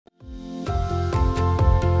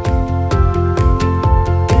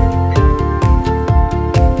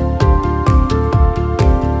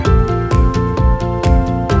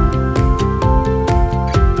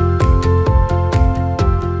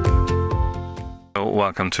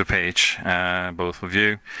Welcome to PEAC-PÉCS, both of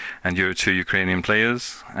you, and you're two Ukrainian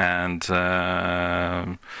players, and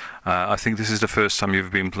I think this is the first time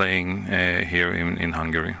you've been playing here in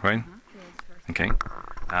Hungary, right? Mm-hmm. Okay.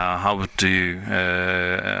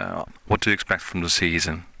 What do you expect from the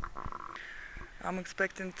season? I'm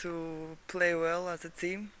expecting to play well as a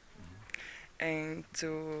team and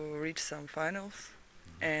to reach some finals.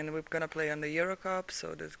 And we're gonna play on the Euro Cup,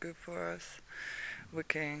 so that's good for us. We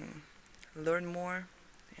can learn more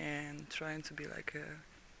and trying to be like a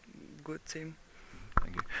good team.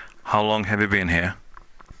 Thank you. How long have you been here?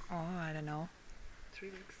 Oh, I don't know. 3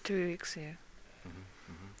 weeks. 2 weeks, yeah.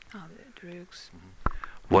 Oh, 3 weeks.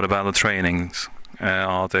 What about the trainings?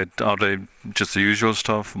 Are they just the usual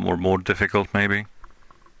stuff, or more difficult maybe?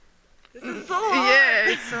 This is so hard.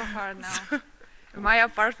 Yeah, it's so hard now. My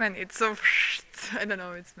apartment, it's so I don't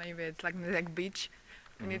know. It's like beach.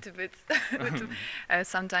 We need to bit.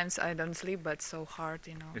 Sometimes I don't sleep, but so hard,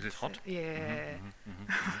 you know. Is it hot? Yeah.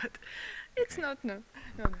 But it's not good.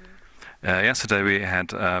 Yesterday we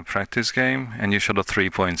had a practice game, and you shot a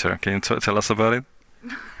 3-pointer. Can you tell us about it?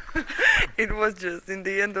 It was just in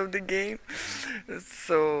the end of the game,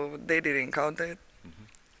 so they didn't count it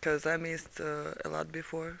because I missed a lot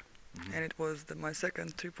before, and it was my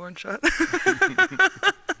second 3-point shot.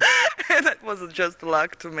 And that was just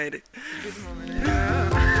luck to make it. Good moment.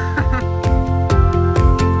 Yeah.